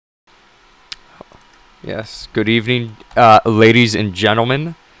Yes. Good evening, ladies and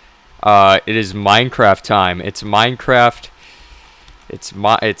gentlemen. It is Minecraft time. It's Minecraft. It's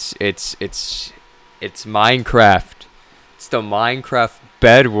Minecraft. It's the Minecraft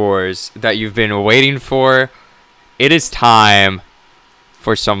Bedwars that you've been waiting for. It is time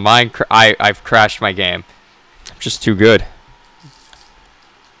for some Minecraft. I've crashed my game. I'm just too good.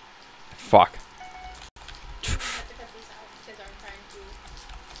 Fuck.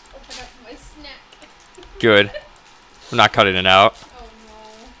 Good. I'm not cutting it out. Oh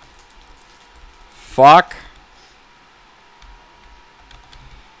no. Fuck.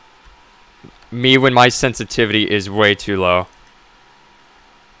 Me when my sensitivity is way too low.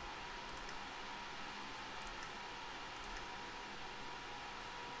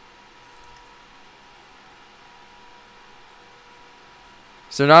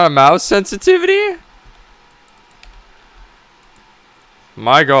 Is there not a mouse sensitivity?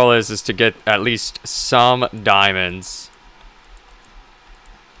 My goal is to get at least some diamonds.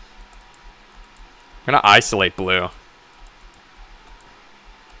 I'm gonna isolate blue.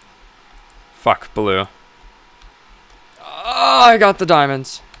 Fuck blue. Oh, I got the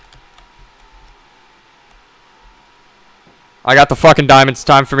diamonds. I got the fucking diamonds.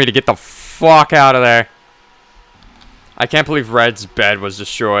 Time for me to get the fuck out of there. I can't believe Red's bed was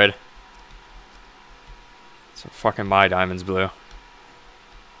destroyed. So fucking my diamonds blue.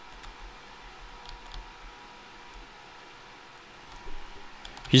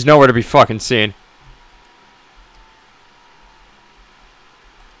 He's nowhere to be fucking seen.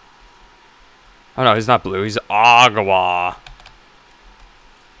 Oh no, he's not blue. He's agua.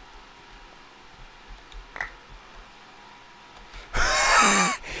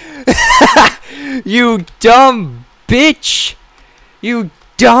 You dumb bitch! You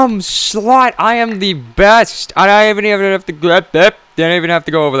dumb slut! I am the best! I don't even have to Didn't even have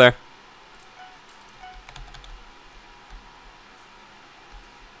to go over there.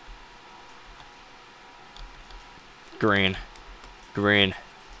 Green. Green.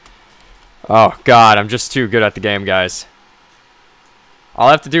 Oh god, I'm just too good at the game, guys. All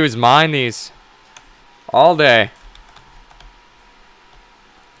I have to do is mine these. All day.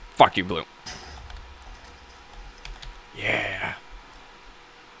 Fuck you, blue. Yeah.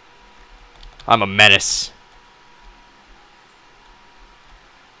 I'm a menace.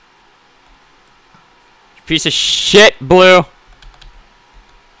 You piece of shit, blue.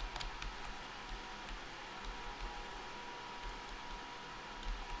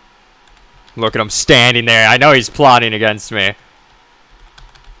 Look at him standing there. I know he's plotting against me. I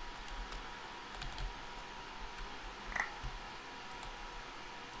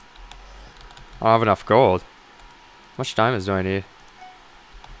don't have enough gold. How much diamonds do I need?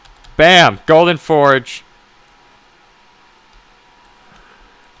 Bam! Golden forge.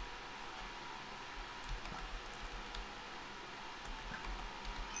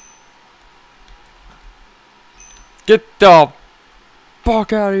 Get the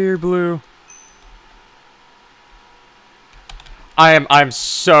fuck out of here, blue. I'm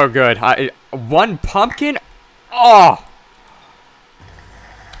so good. One pumpkin? Oh!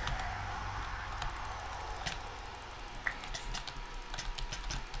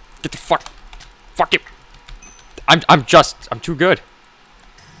 Get the fuck it. I'm too good.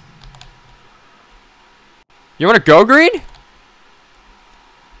 You wanna go green?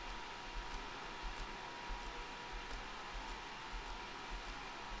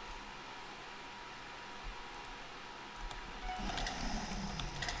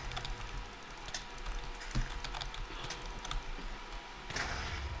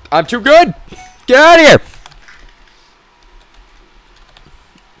 I'm too good. Get out of here.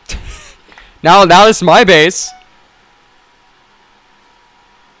 Now this is my base.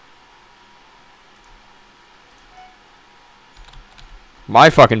 My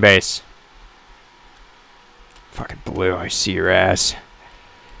fucking base. Fucking blue, I see your ass.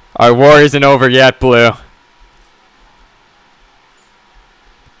 Our war isn't over yet, blue.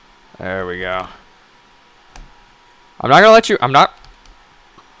 There we go. I'm not gonna let you. I'm not.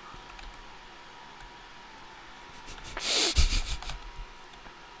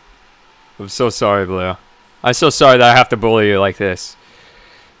 I'm so sorry, Blue. I'm so sorry that I have to bully you like this.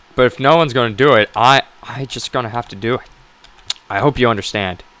 But if no one's gonna do it, I just gonna have to do it. I hope you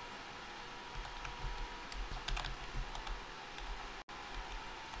understand.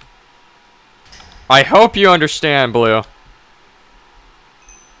 I hope you understand, Blue.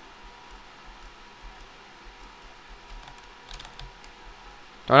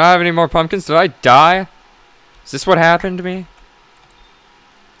 Don't I have any more pumpkins? Did I die? Is this what happened to me?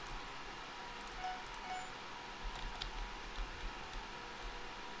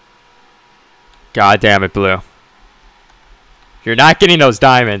 God damn it, blue. You're not getting those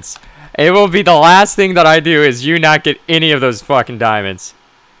diamonds. It will be the last thing that I do is you not get any of those fucking diamonds.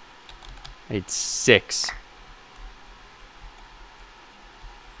 I need 6.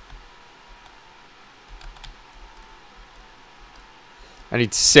 I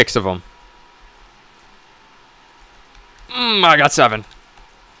need 6 of them. I got 7.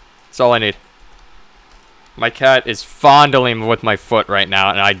 That's all I need. My cat is fondling with my foot right now,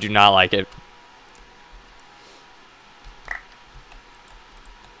 and I do not like it.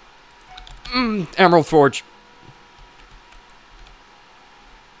 Emerald Forge.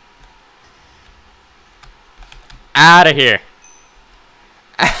 Out of here.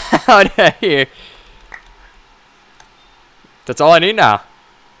 Out of here. That's all I need now.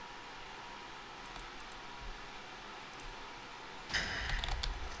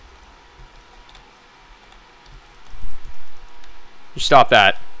 You stop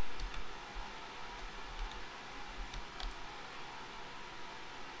that.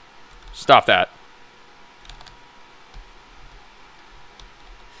 Stop that.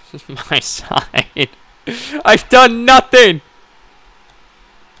 This is my side. I've done nothing.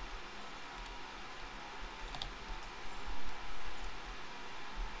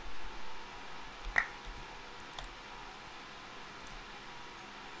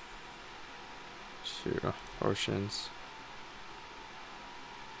 Two potions.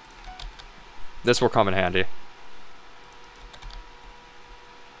 This will come in handy.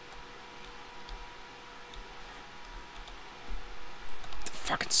 The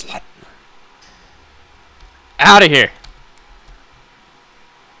fucking slut. Out of here.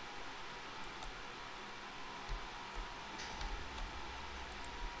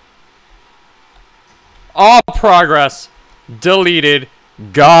 All progress deleted,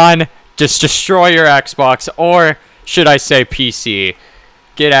 gone. Just destroy your Xbox, or should I say PC.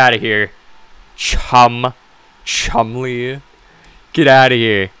 Get out of here. Chumley. Get out of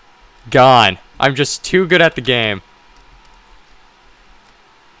here. Gone. I'm just too good at the game.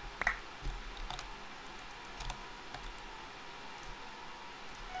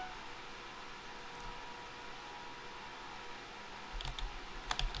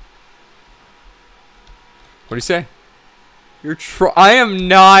 What do you say? You're I am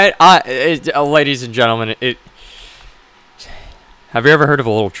not. Ladies and gentlemen, have you ever heard of a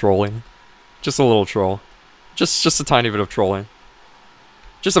little trolling? Just a little troll. Just a tiny bit of trolling.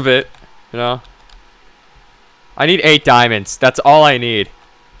 Just a bit, you know? I need 8 diamonds. That's all I need.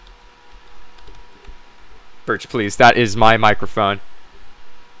 Birch, please. That is my microphone.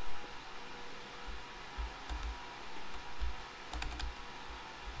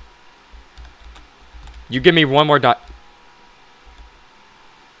 You give me one more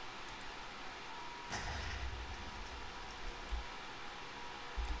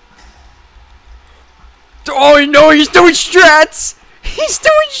Oh no, he's doing strats! He's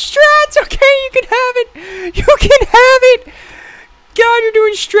doing strats! Okay, you can have it! You can have it! God, you're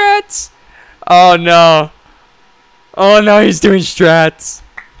doing strats! Oh no. Oh no, he's doing strats.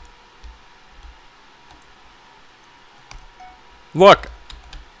 Look,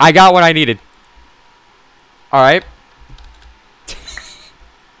 I got what I needed. Alright.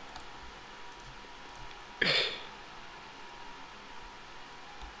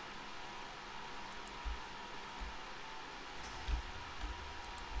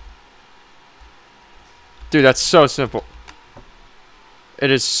 Dude, that's so simple. It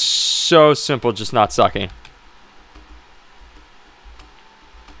is so simple, just not sucking.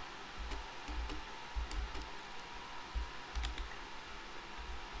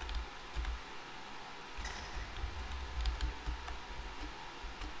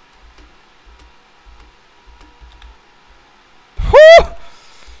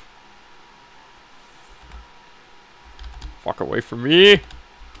 Fuck away from me.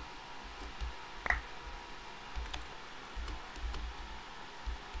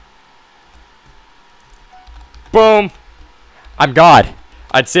 Boom. I'm God.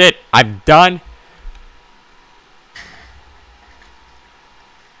 That's it. I'm done.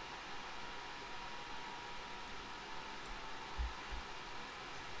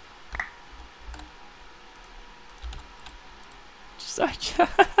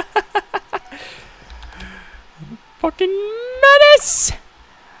 Fucking menace.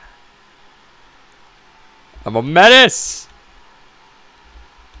 I'm a menace.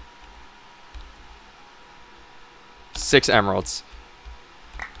 6 emeralds.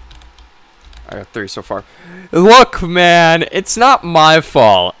 I got 3 so far. Look, man, it's not my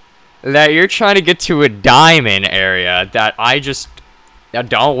fault that you're trying to get to a diamond area that I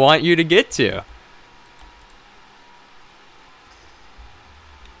don't want you to get to.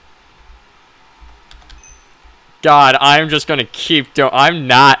 God, I'm just gonna keep doing. I'm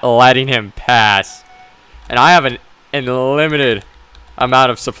not letting him pass. And I have an unlimited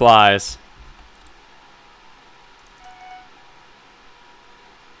amount of supplies.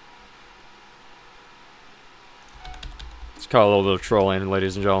 Let's call a little bit of trolling,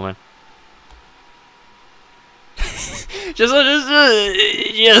 ladies and gentlemen. just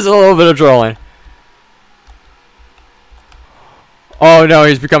a little bit of trolling. Oh no,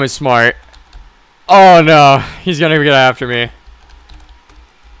 he's becoming smart. Oh no, he's gonna get after me.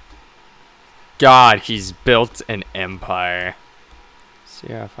 God, he's built an empire. See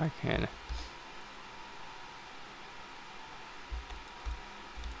if I can.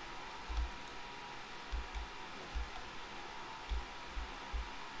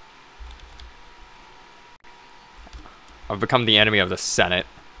 I've become the enemy of the Senate.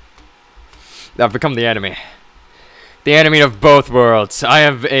 I've become the enemy. The enemy of both worlds. I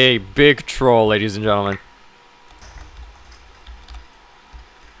have a big troll, ladies and gentlemen.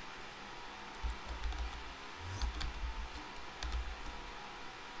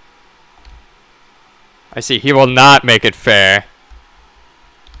 I see. He will not make it fair.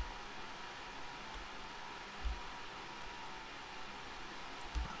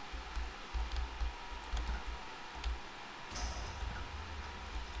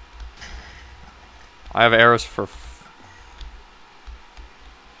 I have arrows for...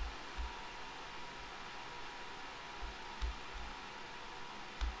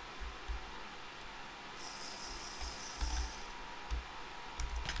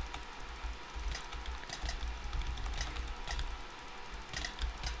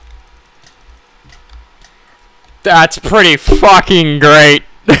 That's pretty fucking great.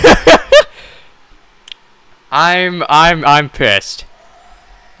 I'm pissed.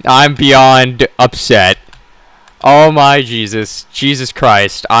 I'm beyond upset. Oh my Jesus. Jesus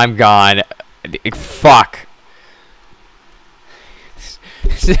Christ. I'm gone. Fuck.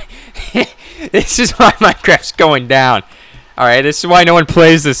 This is why Minecraft's going down. Alright, this is why no one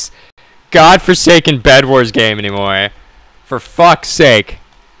plays this godforsaken Bedwars game anymore. For fuck's sake.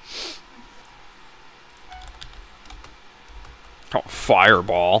 Oh,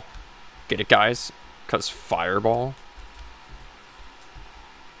 fireball. Get it, guys? Because fireball.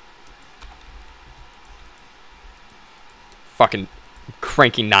 Fucking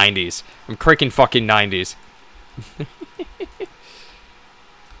cranking 90s. I'm cranking fucking 90s.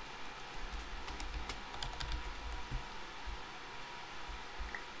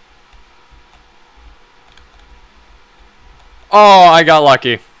 Oh, I got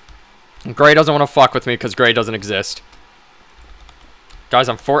lucky. Gray doesn't want to fuck with me because Gray doesn't exist. Guys,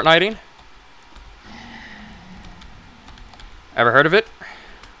 I'm Fortniting. Ever heard of it?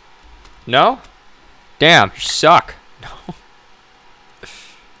 No? Damn, you suck. No.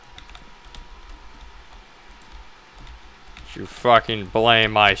 You fucking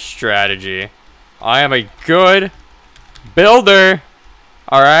blame my strategy. I am a good builder.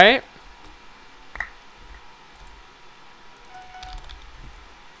 Alright?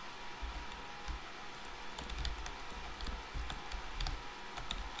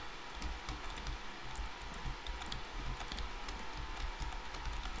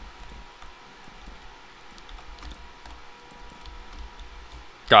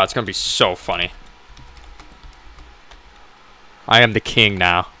 God, it's gonna be so funny. I am the king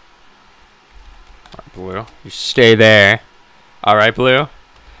now. Alright, Blue. You stay there. Alright, Blue.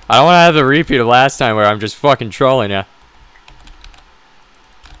 I don't want to have the repeat of last time where I'm just fucking trolling you.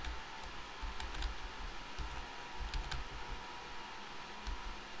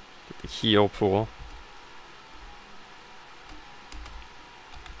 Get the heal pool.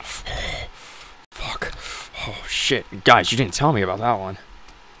 Fuck. Oh, shit. Guys, you didn't tell me about that one.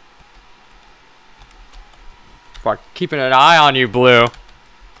 Fuck, keeping an eye on you, Blue.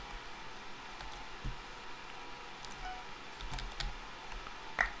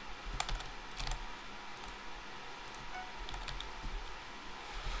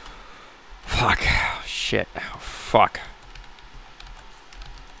 Fuck. Oh, shit. Oh, fuck.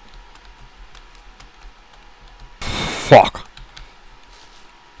 Fuck.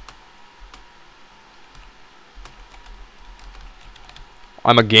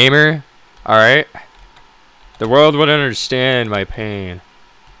 I'm a gamer. Alright. The world would understand my pain.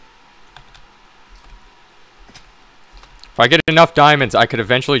 If I get enough diamonds, I could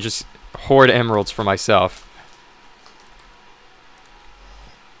eventually just hoard emeralds for myself.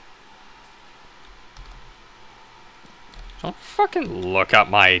 Don't fucking look out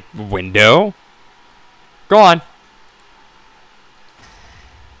my window. Go on.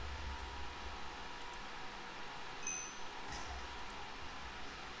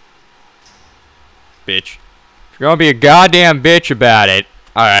 Bitch. You're gonna be a goddamn bitch about it.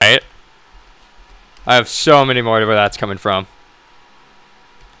 Alright. I have so many more to where that's coming from.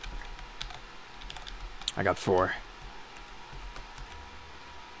 I got 4.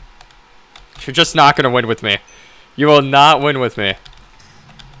 You're just not gonna win with me. You will not win with me.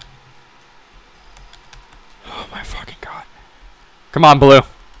 Oh my fucking god. Come on, Blue. I'll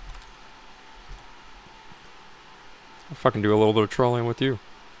fucking do a little bit of trolling with you.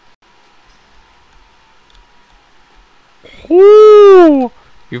 Woo!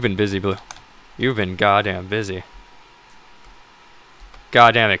 You've been busy, Blue. You've been goddamn busy.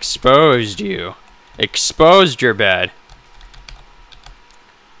 Goddamn exposed you. Exposed your bed.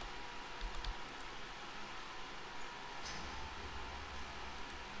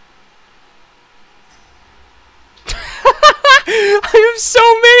 I have so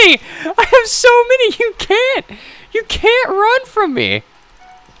many! I have so many! You can't run from me!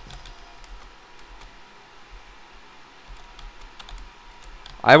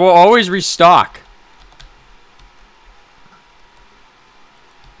 I will always restock.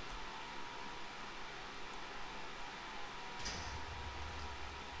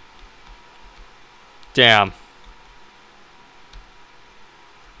 Damn.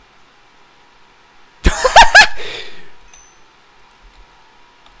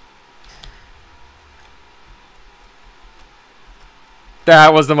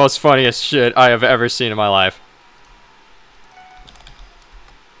 That was the most funniest shit I have ever seen in my life.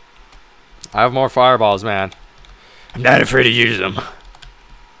 I have more fireballs, man. I'm not afraid to use them. Am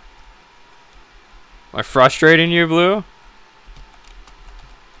I frustrating you, Blue?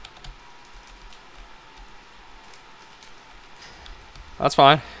 That's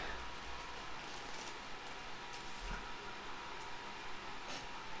fine.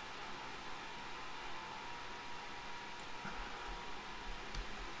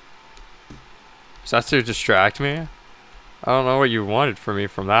 Is that to distract me? I don't know what you wanted from me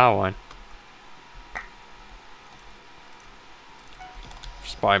from that one.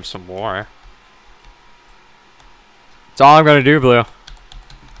 Just buy him some more. That's all I'm gonna do, Blue.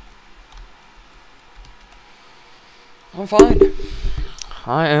 I'm fine.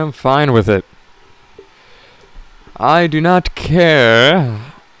 I am fine with it. I do not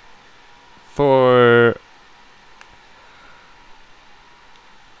care for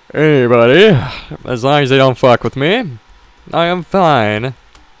anybody, as long as they don't fuck with me. I am fine.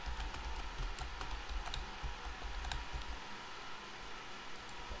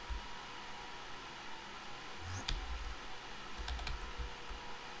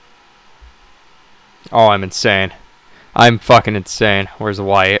 Oh, I'm insane. I'm fucking insane. Where's the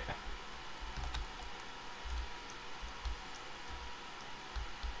white?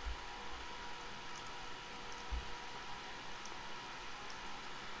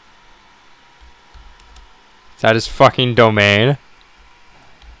 Is that his fucking domain?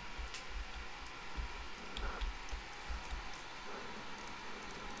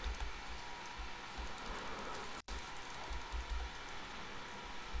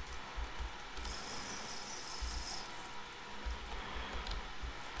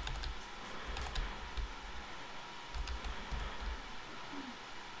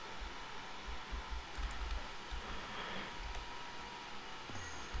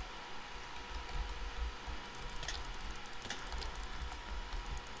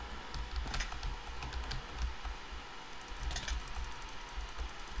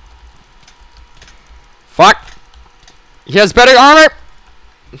 Fuck! He has better armor!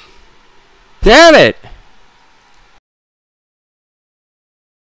 Damn it!